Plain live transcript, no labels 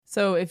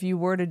So if you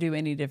were to do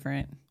any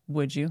different,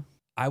 would you?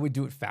 I would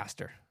do it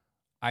faster.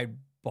 I'd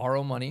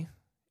borrow money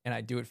and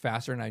I'd do it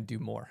faster and I'd do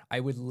more. I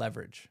would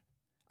leverage.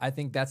 I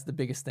think that's the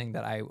biggest thing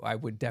that I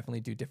would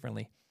definitely do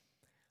differently.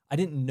 I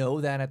didn't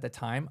know that at the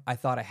time. I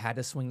thought I had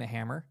to swing the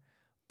hammer.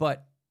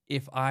 But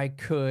if I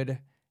could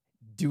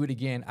do it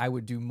again, I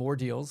would do more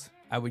deals.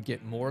 I would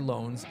get more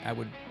loans. I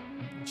would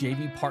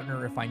JV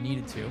partner if I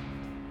needed to.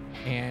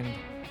 And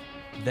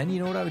then you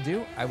know what I would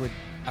do? I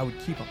would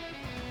keep them.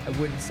 I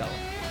wouldn't sell them.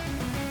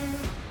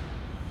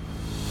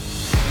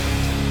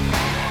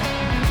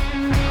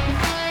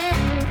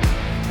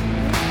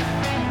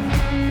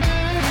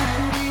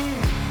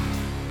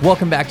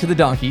 Welcome back to The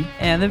Donkey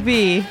And the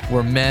bee.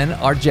 where men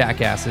are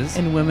jackasses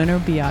And women are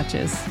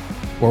biatches.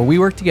 where we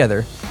work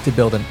together to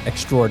build an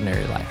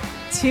extraordinary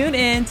life. Tune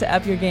in to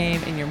up your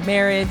game in your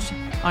marriage,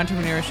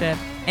 entrepreneurship,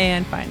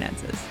 and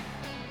finances.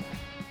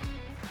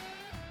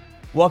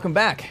 Welcome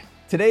back.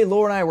 Today,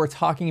 Laura and I were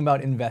talking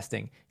about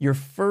investing. Your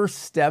first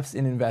steps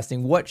in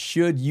investing. What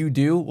should you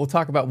do? We'll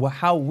talk about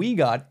how we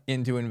got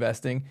into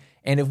investing,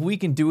 and if we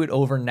can do it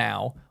over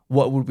now,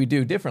 what would we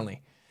do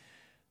differently?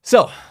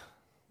 So,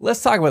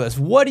 let's talk about this.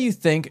 What do you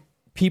think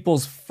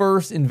people's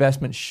first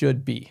investment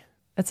should be?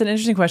 That's an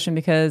interesting question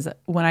because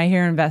when I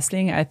hear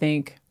investing, I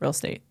think real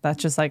estate. That's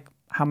just like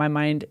how my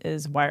mind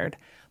is wired.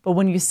 But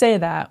when you say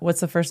that, what's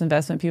the first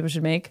investment people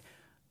should make?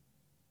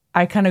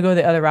 I kind of go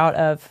the other route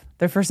of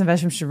their first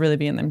investment should really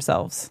be in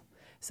themselves.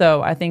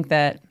 So I think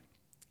that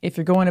if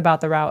you're going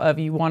about the route of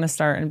you want to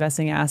start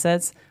investing in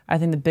assets, I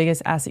think the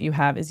biggest asset you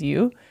have is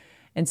you.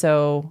 And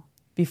so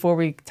before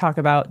we talk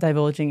about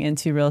divulging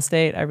into real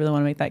estate, I really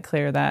want to make that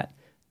clear that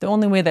the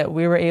only way that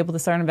we were able to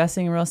start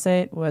investing in real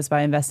estate was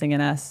by investing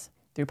in us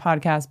through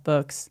podcasts,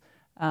 books,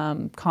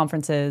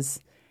 conferences,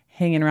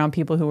 hanging around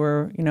people who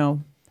were,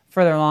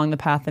 further along the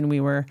path than we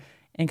were,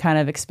 and kind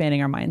of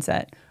expanding our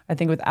mindset. I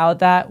think without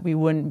that, we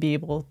wouldn't be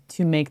able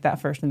to make that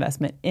first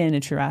investment in a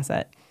true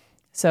asset.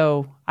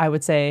 So I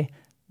would say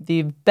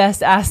the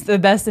best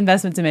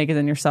investment to make is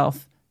in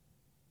yourself.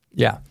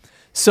 Yeah.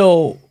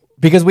 So,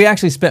 because we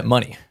actually spent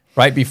money,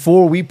 right?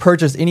 Before we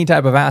purchased any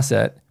type of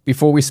asset,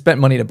 before we spent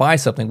money to buy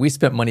something, we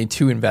spent money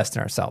to invest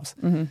in ourselves.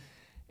 Mm-hmm.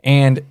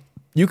 And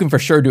you can for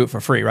sure do it for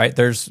free, right?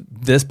 There's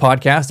this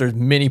podcast, there's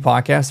many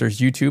podcasts, there's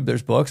YouTube,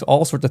 there's books,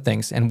 all sorts of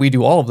things. And we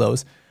do all of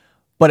those.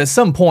 But at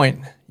some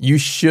point, you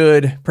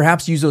should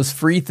perhaps use those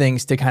free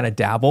things to kind of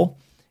dabble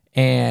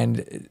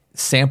and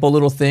sample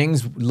little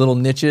things, little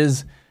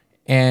niches,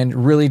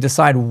 and really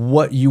decide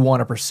what you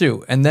want to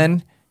pursue. And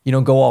then,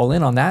 go all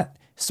in on that.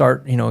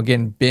 Start,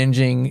 again,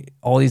 binging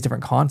all these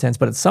different contents.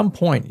 But at some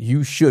point,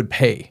 you should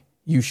pay.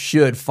 You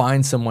should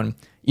find someone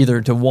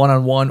either to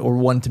one-on-one or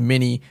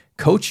one-to-many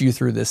coach you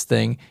through this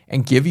thing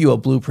and give you a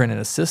blueprint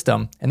and a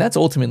system. And that's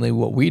ultimately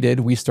what we did.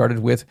 We started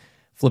with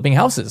flipping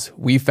houses.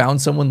 We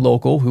found someone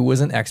local who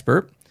was an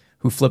expert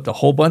who flipped a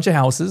whole bunch of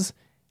houses,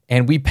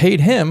 and we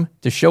paid him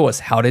to show us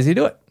how does he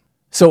do it.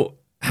 So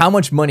how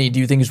much money do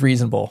you think is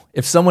reasonable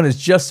if someone is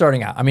just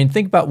starting out? I mean,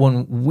 think about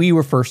when we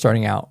were first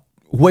starting out.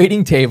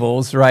 Waiting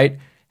tables, right?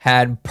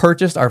 Had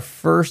purchased our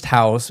first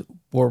house,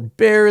 were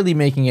barely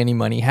making any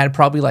money, had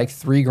probably like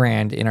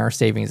 $3,000 in our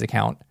savings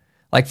account.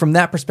 Like from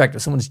that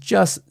perspective, someone's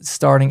just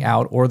starting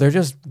out or they're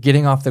just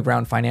getting off the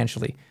ground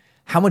financially.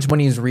 How much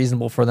money is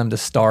reasonable for them to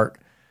start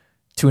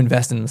to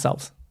invest in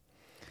themselves?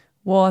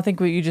 Well, I think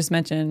what you just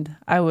mentioned,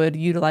 I would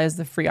utilize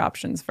the free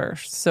options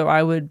first. So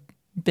I would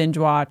binge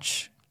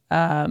watch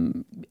Ed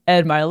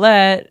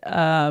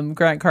Mylett,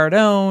 Grant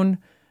Cardone,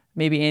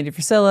 maybe Andy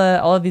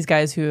Frisella, all of these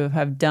guys who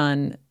have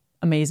done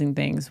amazing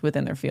things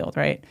within their field,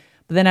 right?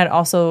 But then I'd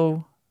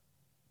also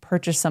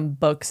purchase some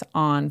books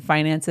on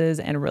finances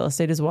and real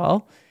estate as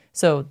well.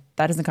 So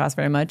that doesn't cost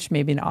very much.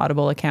 Maybe an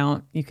Audible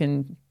account. You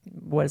can,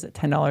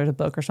 $10 a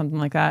book or something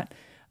like that.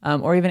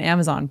 Or even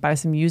Amazon, buy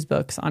some used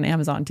books on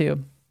Amazon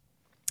too.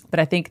 But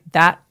I think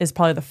that is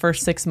probably the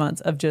first 6 months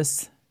of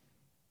just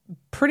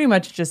pretty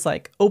much just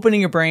like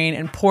opening your brain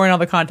and pouring all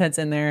the contents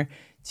in there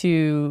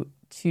to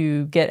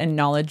get a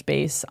knowledge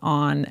base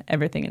on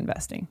everything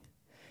investing.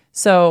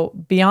 So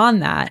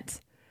beyond that,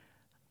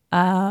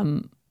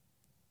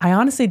 I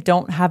honestly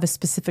don't have a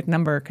specific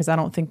number because I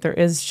don't think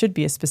should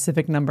be a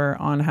specific number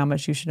on how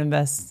much you should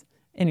invest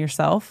in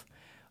yourself.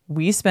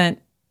 We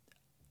spent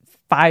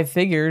 5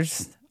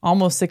 figures,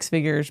 almost 6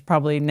 figures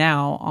probably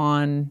now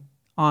on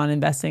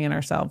investing in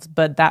ourselves,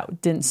 but that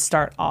didn't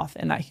start off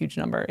in that huge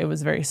number. It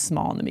was very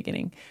small in the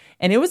beginning.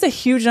 And it was a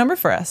huge number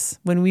for us.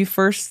 When we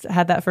first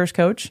had that first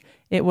coach,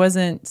 it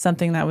wasn't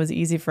something that was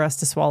easy for us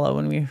to swallow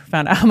when we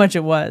found out how much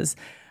it was.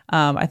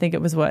 I think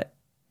it was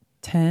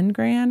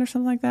 $10,000 or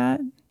something like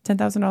that?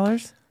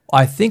 $10,000?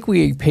 I think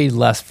we paid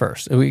less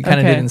first. We kind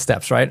of did in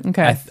steps, right?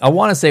 Okay. I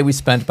want to say we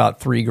spent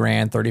about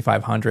 $3,000,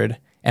 $3,500.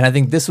 And I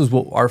think this was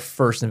our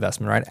first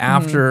investment, right?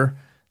 After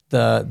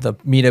the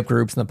meetup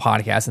groups and the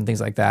podcasts and things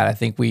like that, I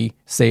think we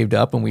saved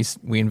up and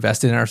we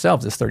invested in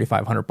ourselves this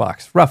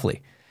 $3,500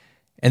 roughly.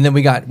 And then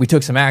we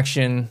took some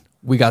action,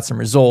 we got some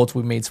results,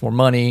 we made some more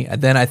money.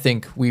 And then I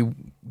think we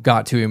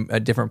got to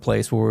a different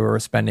place where we were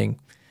spending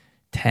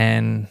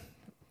 10,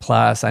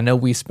 plus. I know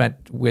we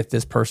spent with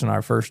this person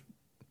our first,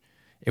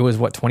 it was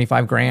what,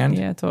 25 grand?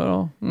 Yeah,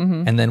 total.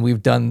 Mm-hmm. And then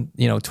we've done,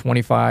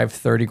 25,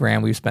 30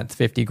 grand. We've spent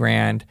 50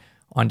 grand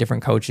on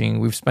different coaching.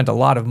 We've spent a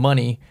lot of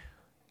money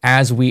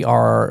as we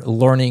are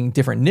learning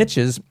different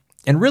niches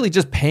and really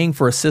just paying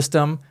for a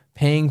system,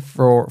 paying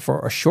for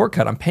a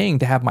shortcut. I'm paying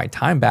to have my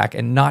time back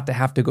and not to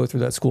have to go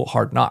through that school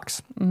hard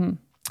knocks.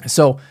 Mm-hmm.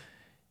 So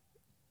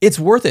it's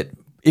worth it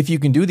if you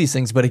can do these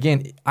things. But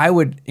again, I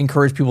would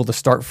encourage people to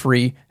start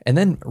free and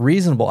then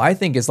reasonable. I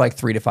think is like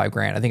 $3 to $5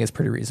 grand. I think it's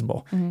pretty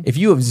reasonable. Mm-hmm. If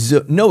you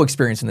have no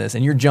experience in this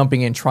and you're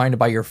jumping in trying to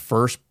buy your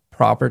first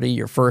property,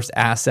 your first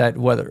asset,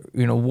 whether,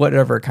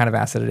 whatever kind of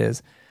asset it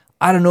is,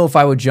 I don't know if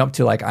I would jump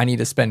to like, I need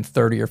to spend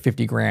 30 or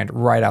 50 grand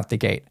right out the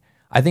gate.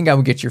 I think I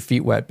would get your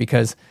feet wet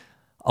because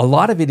a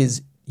lot of it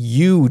is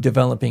you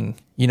developing,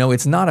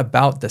 it's not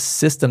about the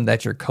system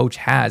that your coach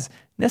has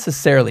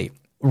necessarily.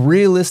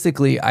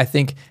 Realistically, I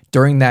think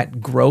during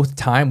that growth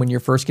time when you're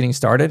first getting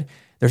started,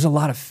 there's a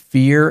lot of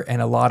fear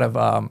and a lot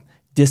of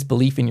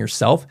disbelief in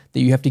yourself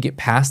that you have to get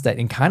past that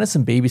in kind of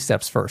some baby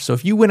steps first. So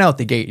if you went out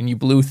the gate and you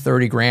blew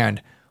 30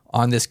 grand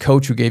on this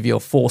coach who gave you a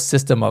full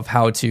system of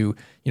how to,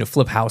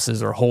 flip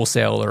houses or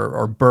wholesale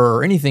or BRRRR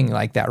or anything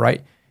like that,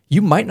 right?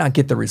 You might not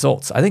get the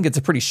results. I think it's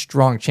a pretty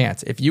strong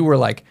chance if you were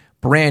like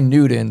brand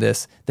new to in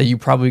this that you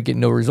probably get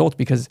no results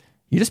because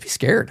you'd just be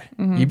scared.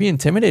 Mm-hmm. You'd be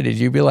intimidated.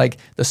 You'd be like,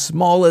 the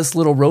smallest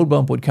little road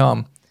bump would come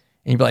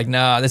and you'd be like,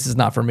 nah, this is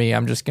not for me.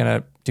 I'm just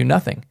going to do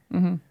nothing.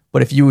 Mm-hmm.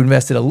 But if you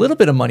invested a little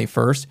bit of money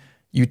first,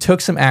 you took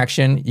some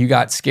action, you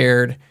got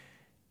scared,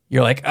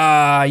 you're like,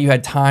 you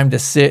had time to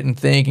sit and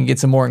think and get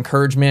some more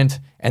encouragement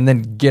and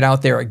then get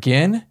out there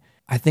again.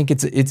 I think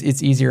it's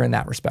easier in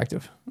that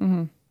perspective.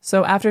 Mm-hmm.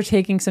 So after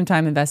taking some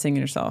time investing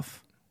in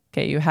yourself,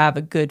 okay, you have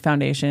a good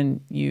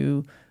foundation,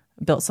 you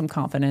built some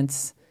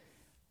confidence.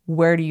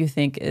 Where do you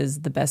think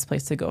is the best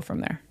place to go from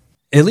there?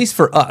 At least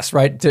for us,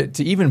 right?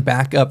 To even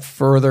back up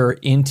further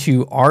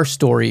into our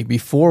story,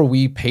 before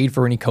we paid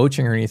for any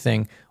coaching or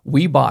anything,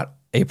 we bought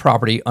a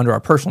property under our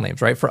personal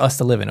names, right? For us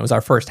to live in. It was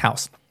our first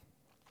house.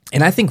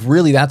 And I think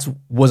really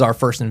was our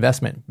first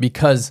investment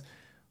because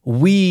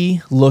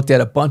we looked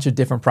at a bunch of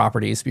different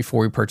properties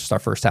before we purchased our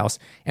first house.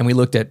 And we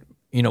looked at,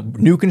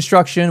 new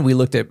construction. We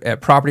looked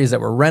at properties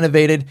that were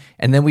renovated.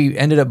 And then we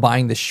ended up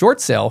buying the short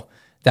sale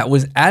that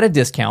was at a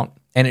discount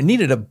and it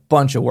needed a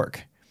bunch of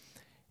work.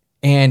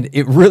 And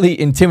it really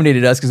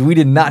intimidated us because we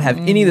did not have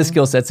any of the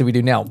skill sets that we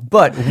do now.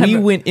 But we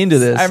went into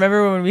this. I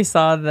remember when we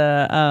saw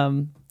the,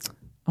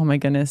 oh my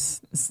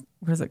goodness,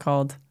 what is it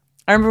called?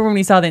 I remember when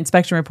we saw the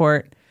inspection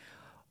report,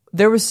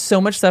 there was so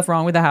much stuff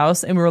wrong with the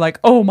house. And we were like,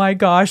 oh my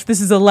gosh,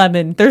 this is a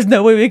lemon. There's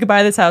no way we could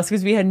buy this house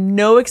because we had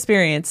no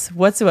experience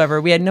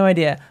whatsoever. We had no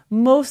idea.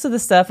 Most of the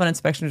stuff on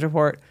inspections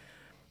report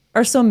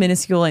are so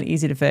minuscule and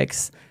easy to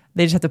fix.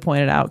 They just have to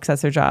point it out because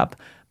that's their job.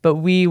 But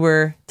we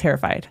were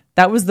terrified.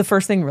 That was the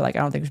first thing. We were like, I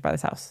don't think we should buy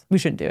this house. We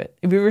shouldn't do it.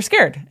 We were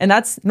scared. And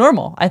that's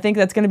normal. I think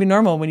that's going to be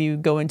normal when you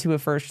go into a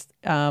first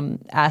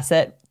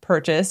asset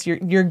purchase.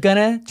 You're going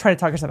to try to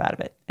talk yourself out of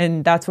it.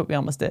 And that's what we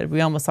almost did.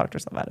 We almost talked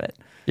ourselves out of it.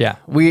 Yeah.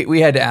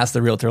 We had to ask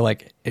the realtor,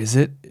 like, is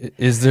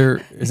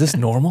this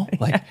normal?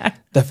 Like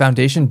the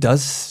foundation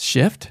does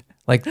shift?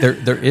 Like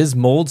there is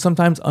mold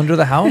sometimes under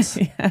the house?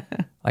 Yeah.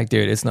 Like,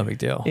 dude, it's no big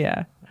deal.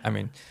 Yeah. I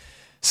mean,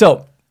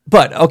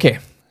 but okay.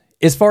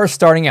 As far as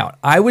starting out,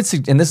 I would,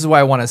 and this is why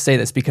I want to say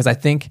this, because I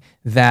think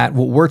that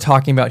what we're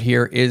talking about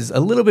here is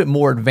a little bit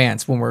more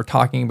advanced when we're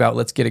talking about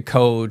let's get a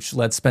coach,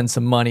 let's spend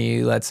some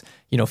money, let's,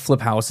 flip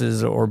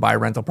houses or buy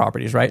rental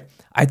properties, right?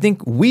 I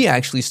think we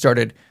actually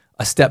started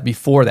a step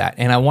before that.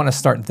 And I want to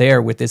start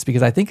there with this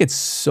because I think it's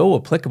so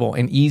applicable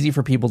and easy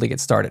for people to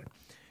get started.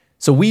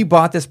 So we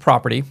bought this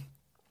property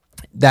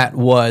that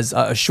was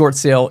a short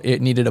sale.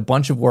 It needed a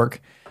bunch of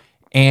work.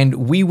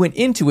 And we went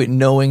into it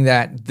knowing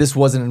that this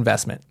was an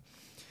investment.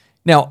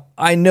 Now,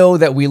 I know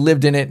that we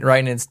lived in it, right?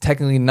 And it's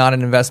technically not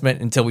an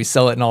investment until we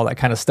sell it and all that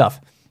kind of stuff.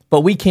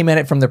 But we came at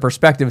it from the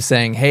perspective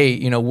saying, hey,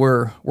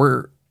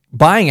 we're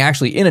buying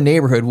actually in a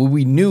neighborhood where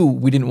we knew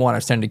we didn't want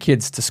to send the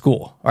kids to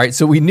school, all right?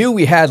 So we knew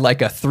we had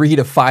like a 3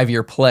 to 5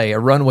 year play, a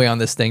runway on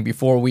this thing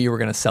before we were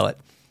going to sell it.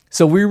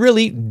 So we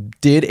really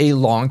did a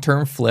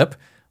long-term flip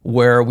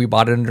where we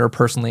bought it under our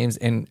personal names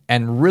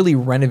and really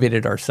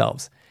renovated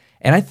ourselves.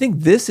 And I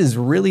think this is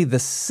really the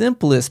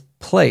simplest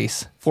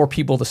place for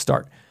people to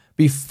start.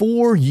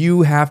 Before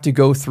you have to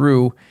go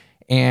through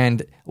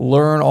and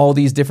learn all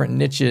these different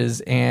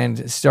niches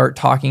and start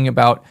talking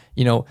about,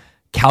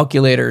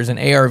 calculators and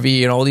ARV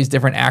and all these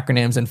different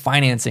acronyms and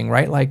financing,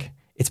 right? Like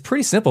it's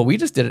pretty simple. We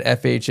just did an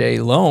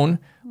FHA loan,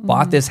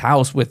 bought this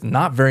house with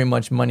not very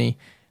much money,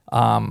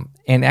 and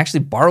actually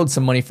borrowed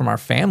some money from our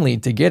family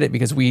to get it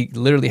because we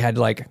literally had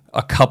like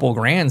a couple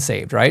grand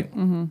saved, right?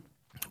 Mm-hmm.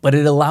 But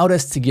it allowed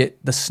us to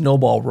get the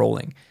snowball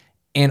rolling.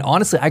 And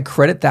honestly, I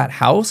credit that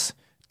house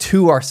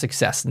to our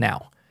success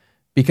now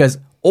because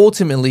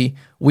ultimately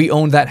we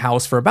owned that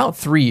house for about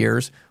 3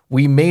 years.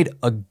 We made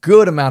a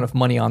good amount of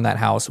money on that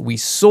house. We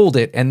sold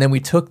it and then we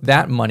took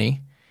that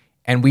money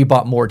and we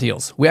bought more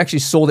deals. We actually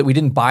sold it. We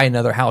didn't buy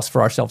another house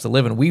for ourselves to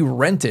live in. We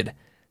rented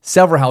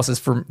several houses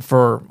for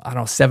I don't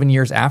know, 7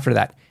 years after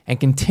that, and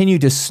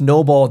continued to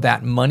snowball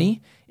that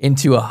money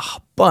into a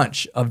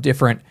bunch of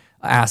different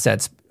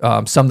assets,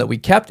 some that we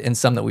kept and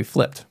some that we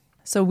flipped.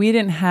 So we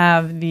didn't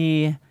have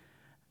the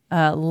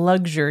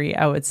luxury,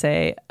 I would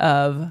say,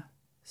 of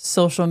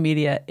social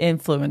media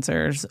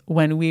influencers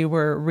when we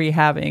were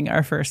rehabbing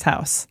our first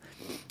house.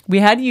 We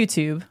had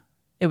YouTube.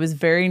 It was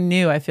very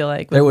new, I feel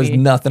like. There was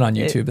nothing on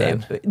YouTube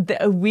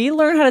then. We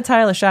learned how to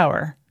tile a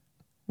shower.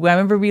 I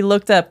remember we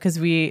looked up because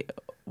we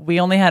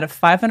only had a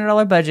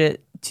 $500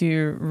 budget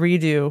to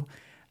redo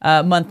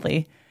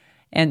monthly.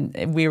 And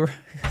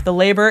the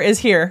labor is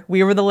here.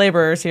 We were the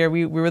laborers here.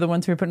 We were the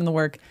ones who were putting in the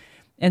work.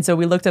 And so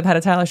we looked up how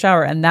to tile a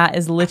shower. And that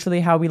is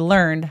literally how we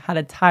learned how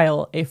to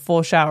tile a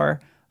full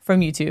shower from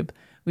YouTube.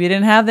 We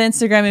didn't have the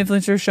Instagram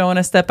influencers showing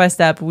us step by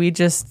step. We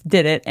just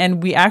did it.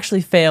 And we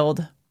actually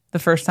failed the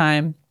first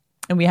time.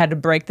 And we had to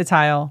break the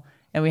tile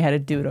and we had to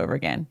do it over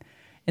again.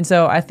 And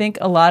so I think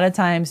a lot of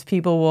times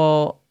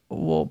people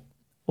will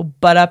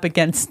butt up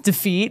against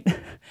defeat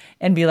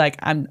and be like,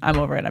 I'm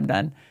over it. I'm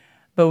done.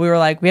 But we were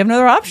like, we have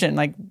another option.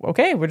 Like,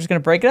 okay, we're just going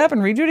to break it up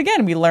and redo it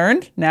again. We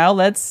learned. Now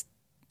let's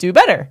do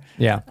better.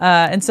 Yeah.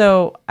 And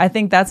so I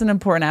think that's an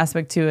important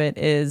aspect to it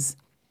is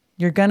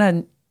you're going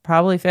to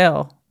probably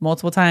fail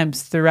multiple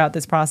times throughout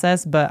this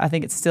process. But I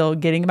think it's still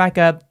getting back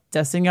up,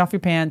 dusting off your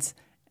pants,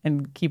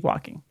 and keep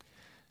walking.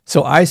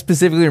 So I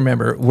specifically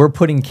remember we're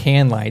putting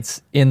can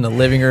lights in the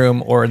living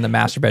room or in the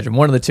master bedroom,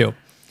 one of the two.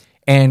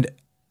 And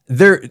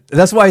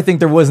that's why I think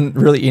there wasn't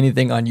really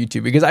anything on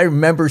YouTube, because I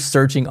remember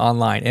searching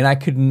online and I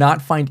could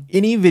not find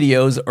any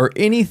videos or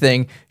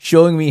anything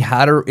showing me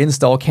how to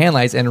install can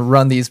lights and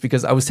run these,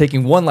 because I was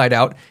taking one light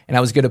out and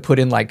I was going to put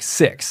in like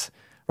 6,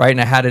 right? And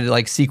I had to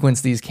like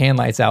sequence these can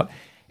lights out.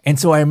 And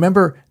so I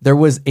remember there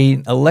was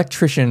an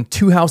electrician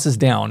 2 houses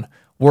down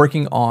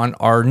working on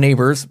our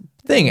neighbor's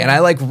thing. And I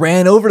like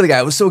ran over to the guy.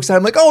 I was so excited.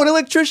 I'm like, oh, an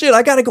electrician.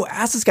 I got to go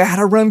ask this guy how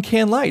to run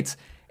can lights.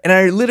 And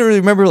I literally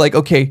remember like,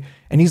 okay.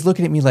 And he's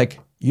looking at me like,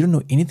 you don't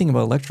know anything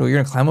about electrical. You're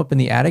going to climb up in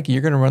the attic and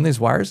you're going to run these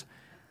wires?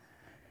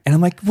 And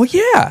I'm like, well,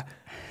 yeah.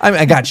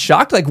 I got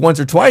shocked like once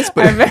or twice,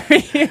 but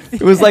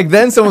it was like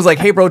then someone was like,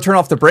 hey, bro, turn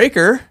off the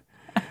breaker.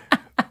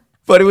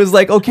 But it was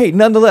like, okay,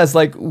 nonetheless,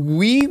 like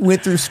we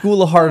went through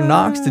school of hard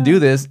knocks to do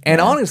this.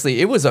 And honestly,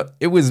 it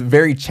was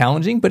very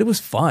challenging, but it was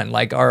fun.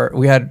 Like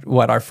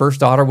our first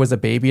daughter was a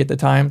baby at the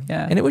time.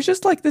 Yeah. And it was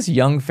just like this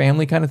young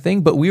family kind of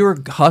thing, but we were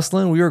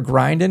hustling, we were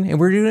grinding, and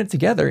we were doing it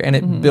together. And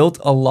it built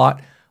a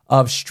lot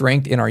of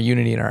strength in our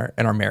unity in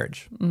our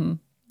marriage. Mm-hmm.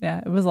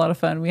 Yeah, it was a lot of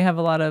fun. We have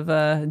a lot of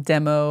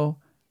demo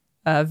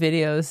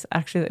videos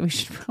actually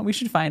that we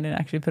should find and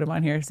actually put them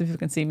on here so people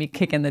can see me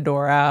kicking the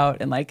door out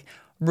and like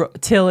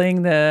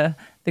tilling the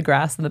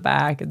grass in the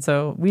back. And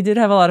so we did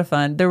have a lot of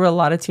fun. There were a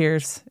lot of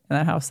tears in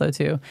that house though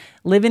too.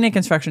 Living in a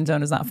construction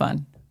zone is not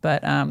fun,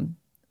 but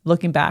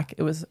looking back,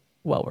 it was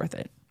well worth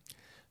it.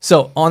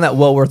 So on that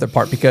well worth it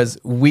part, because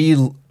we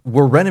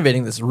were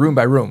renovating this room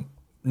by room,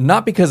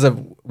 not because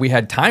we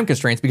had time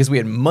constraints, because we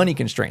had money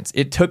constraints.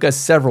 It took us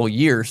several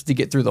years to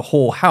get through the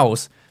whole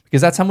house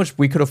because that's how much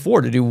we could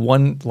afford to do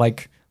one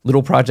like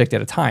little project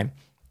at a time.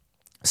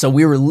 So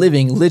we were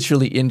living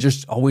literally in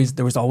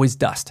there was always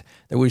dust.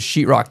 There was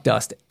sheetrock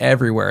dust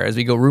everywhere as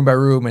we go room by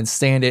room and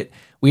sand it.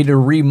 We had to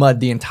remud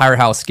the entire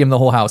house, skim the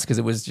whole house because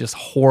it was just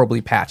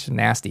horribly patched and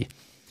nasty.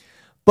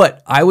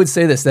 But I would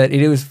say this, that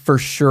it was for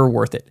sure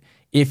worth it.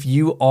 If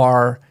you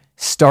are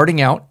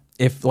starting out,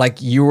 if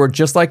like you were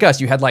just like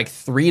us, you had like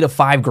 $3,000 to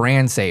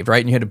 $5,000 saved,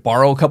 right? And you had to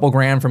borrow a couple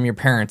grand from your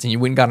parents and you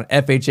went and got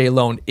an FHA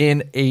loan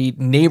in a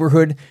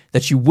neighborhood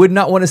that you would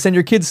not want to send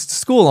your kids to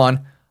school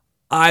on,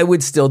 I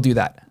would still do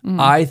that.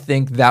 I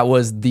think that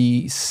was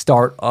the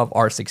start of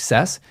our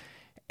success,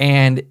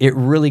 and it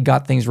really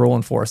got things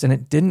rolling for us. And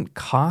it didn't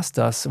cost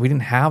us. We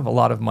didn't have a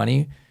lot of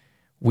money.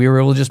 We were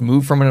able to just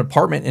move from an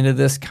apartment into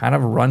this kind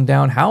of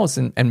rundown house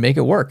and make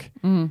it work.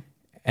 And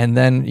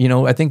then,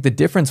 I think the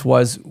difference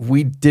was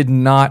we did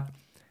not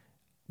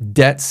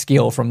debt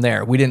scale from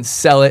there. We didn't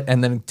sell it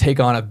and then take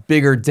on a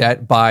bigger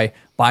debt by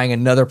buying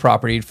another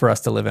property for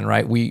us to live in,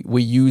 right?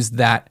 We used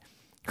that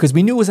because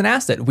we knew it was an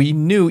asset. We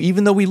knew,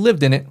 even though we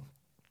lived in it,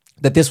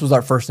 that this was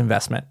our first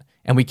investment.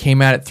 And we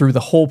came at it through the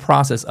whole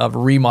process of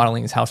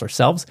remodeling this house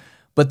ourselves.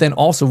 But then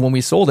also when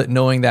we sold it,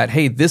 knowing that,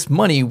 hey, this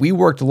money we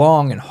worked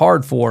long and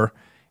hard for,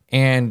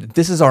 and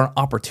this is our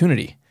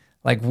opportunity.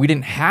 Like we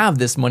didn't have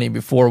this money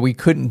before. We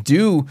couldn't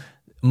do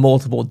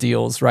multiple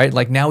deals, right?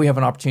 Like now we have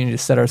an opportunity to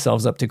set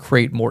ourselves up to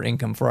create more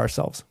income for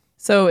ourselves.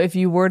 So if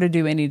you were to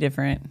do any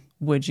different,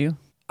 would you?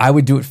 I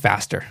would do it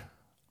faster.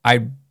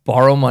 I'd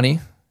borrow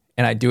money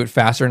and I'd do it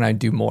faster and I'd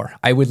do more.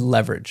 I would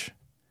leverage.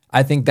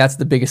 I think that's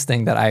the biggest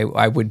thing that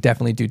I would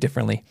definitely do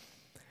differently.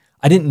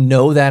 I didn't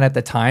know that at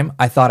the time.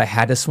 I thought I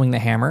had to swing the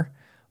hammer.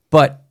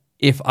 But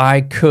if I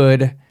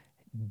could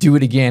do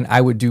it again, I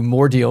would do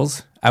more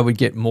deals. I would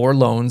get more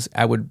loans.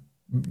 I would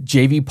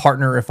JV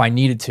partner if I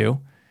needed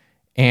to.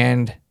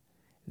 And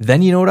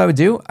then you know what I would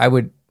do? I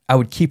would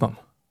keep them.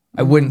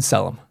 I wouldn't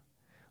sell them.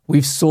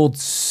 We've sold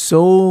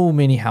so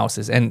many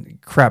houses, and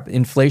crap,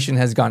 inflation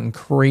has gotten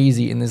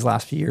crazy in these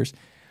last few years.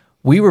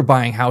 we were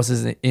buying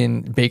houses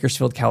in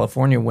Bakersfield,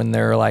 California when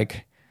they're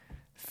like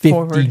 50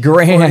 40,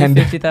 grand,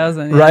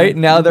 50,000, right?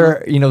 Now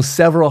they're,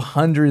 several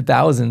hundred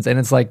thousands. And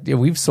it's like,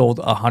 we've sold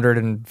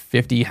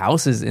 150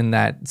 houses in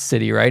that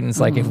city, right? And it's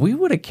like, if we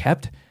would have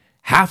kept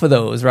half of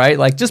those, right?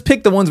 Like just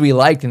pick the ones we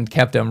liked and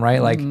kept them,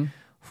 right? Like,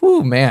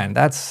 whew, man,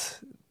 that's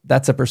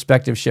a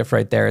perspective shift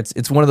right there.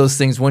 It's one of those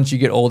things, once you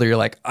get older, you're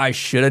like, I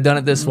should have done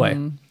it this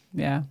way.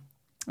 Yeah.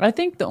 I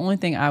think the only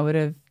thing I would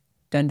have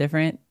done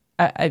different,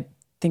 I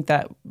think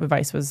that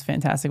advice was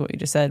fantastic, what you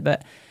just said,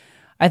 but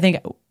I think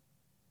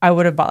I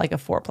would have bought like a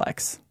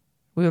fourplex.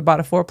 We would have bought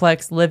a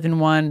fourplex, lived in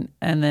one,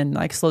 and then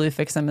like slowly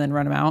fix them and then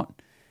run them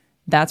out.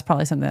 That's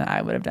probably something that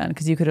I would have done,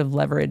 because you could have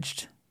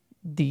leveraged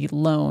the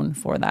loan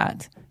for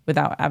that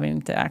without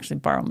having to actually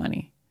borrow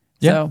money.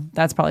 Yeah. So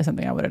that's probably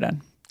something I would have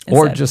done.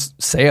 Or instead.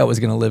 just say I was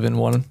going to live in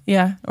one.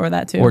 Yeah, or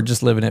that too. Or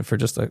just live in it for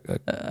just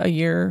a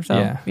year or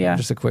so. Yeah.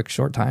 Just a quick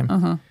short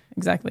time.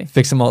 Exactly.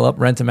 Fix them all up,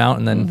 rent them out,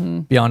 and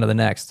then be on to the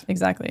next.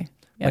 Exactly.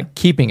 Yeah. Like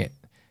keeping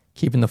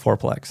the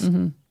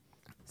fourplex.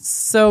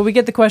 So we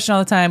get the question all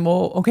the time,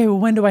 well,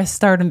 when do I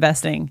start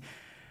investing?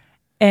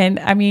 And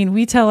I mean,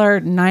 we tell our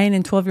 9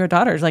 and 12-year-old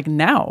daughters, like,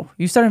 now.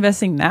 You start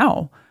investing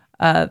now.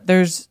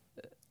 There's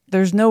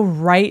no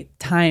right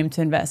time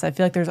to invest. I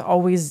feel like there's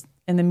always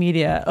in the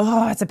media,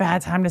 oh, it's a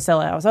bad time to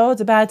sell a house. Oh,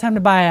 it's a bad time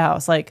to buy a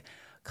house. Like,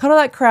 cut all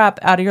that crap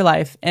out of your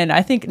life. And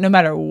I think no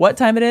matter what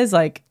time it is,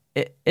 like,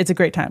 it's a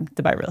great time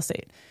to buy real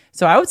estate.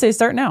 So I would say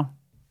start now.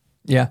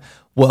 Yeah.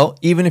 Well,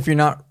 even if you're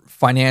not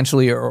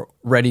financially or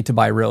ready to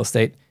buy real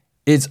estate,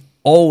 it's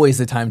always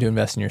the time to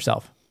invest in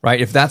yourself, right?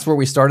 If that's where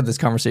we started this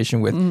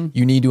conversation with,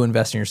 you need to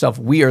invest in yourself.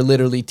 We are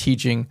literally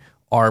teaching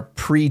our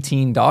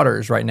preteen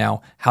daughters right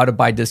now how to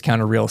buy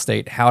discounted real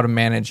estate, how to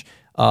manage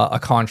a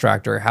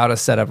contractor, how to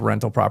set up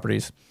rental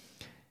properties.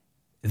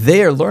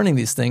 They are learning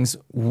these things.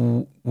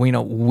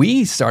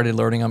 We started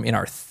learning them in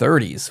our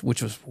 30s,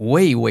 which was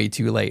way, way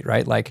too late,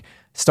 right? Like,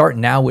 start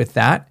now with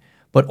that.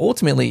 But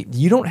ultimately,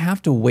 you don't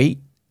have to wait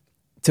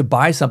to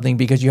buy something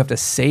because you have to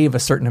save a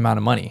certain amount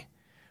of money,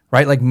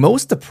 right? Like,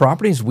 most of the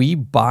properties we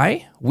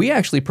buy, we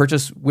actually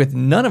purchase with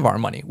none of our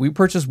money. We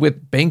purchase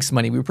with banks'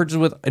 money. We purchase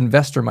with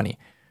investor money,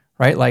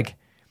 right? Like,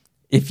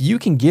 if you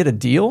can get a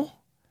deal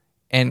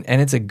and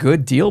it's a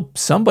good deal,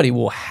 somebody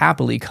will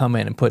happily come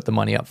in and put the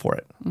money up for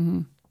it.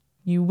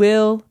 You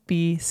will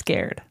be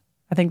scared.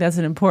 I think that's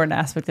an important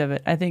aspect of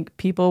it. I think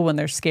people, when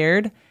they're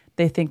scared,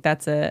 they think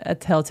that's a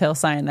telltale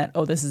sign that,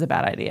 oh, this is a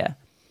bad idea.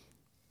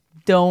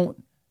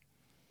 Don't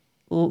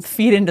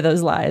feed into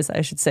those lies,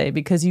 I should say,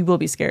 because you will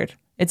be scared.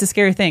 It's a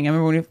scary thing. I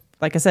remember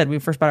like I said, we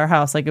first bought our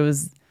house, like, it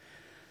was,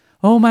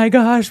 oh my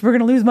gosh, we're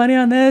going to lose money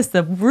on this.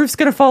 The roof's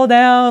going to fall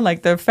down.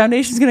 Like, the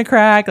foundation's going to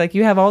crack. Like,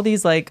 you have all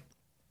these like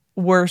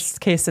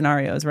worst case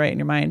scenarios, right, in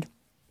your mind.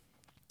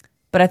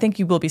 But I think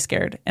you will be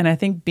scared. And I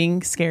think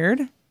being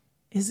scared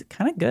is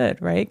kind of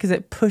good, right? Because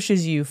it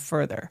pushes you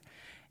further.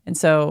 And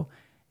so,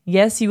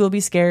 yes, you will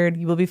be scared.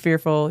 You will be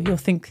fearful. You'll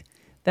think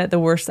that the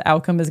worst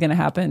outcome is going to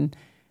happen.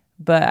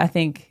 But I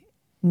think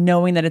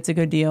knowing that it's a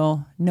good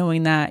deal,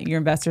 knowing that your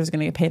investor is going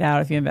to get paid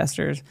out if you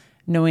investors,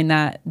 knowing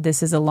that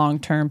this is a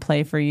long-term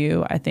play for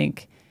you, I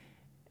think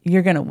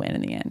you're going to win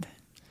in the end.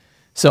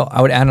 So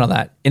I would add on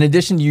that. In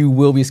addition, you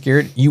will be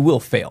scared. You will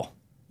fail.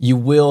 You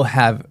will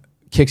have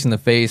kicks in the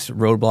face,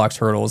 roadblocks,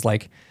 hurdles.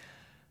 Like,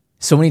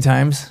 so many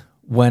times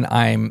when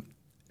I'm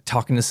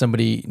talking to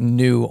somebody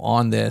new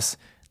on this,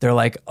 they're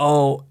like,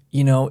 oh,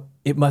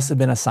 it must have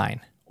been a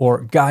sign,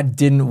 or God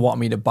didn't want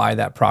me to buy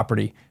that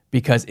property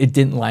because it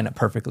didn't line up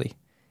perfectly.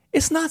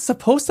 It's not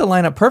supposed to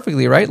line up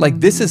perfectly, right? Like,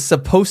 this is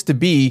supposed to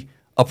be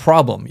a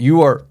problem.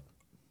 You are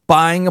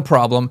buying a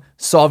problem,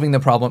 solving the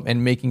problem,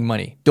 and making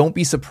money. Don't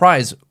be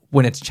surprised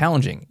when it's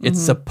challenging.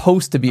 It's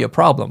supposed to be a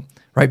problem,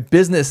 right?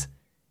 Business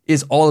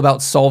is all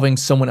about solving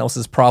someone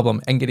else's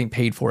problem and getting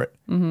paid for it,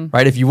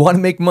 right? If you want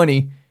to make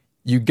money,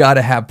 you got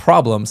to have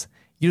problems.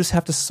 You just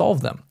have to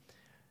solve them.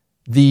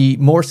 The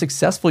more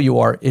successful you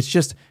are, it's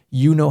just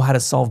you know how to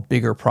solve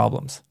bigger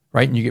problems,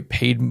 right? And you get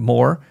paid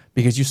more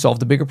because you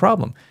solved a bigger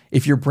problem.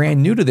 If you're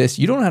brand new to this,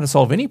 you don't know how to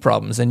solve any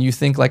problems, and you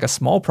think like a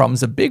small problem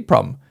is a big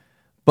problem.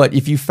 But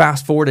if you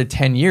fast forward to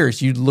 10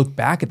 years, you'd look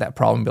back at that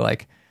problem and be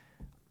like,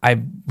 I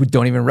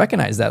don't even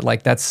recognize that.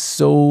 Like, that's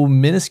so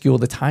minuscule,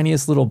 the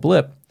tiniest little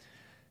blip.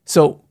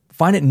 So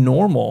find it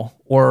normal,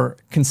 or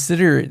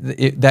consider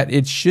that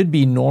it should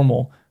be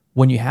normal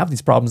when you have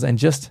these problems, and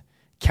just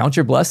count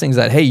your blessings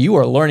that, hey, you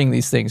are learning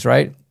these things,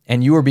 right?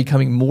 And you are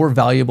becoming more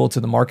valuable to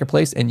the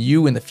marketplace, and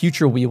you in the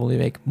future will be able to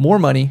make more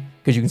money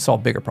because you can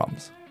solve bigger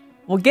problems.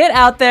 Well, get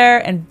out there,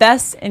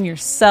 invest in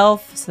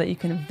yourself so that you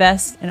can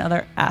invest in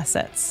other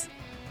assets.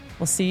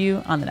 We'll see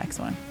you on the next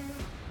one.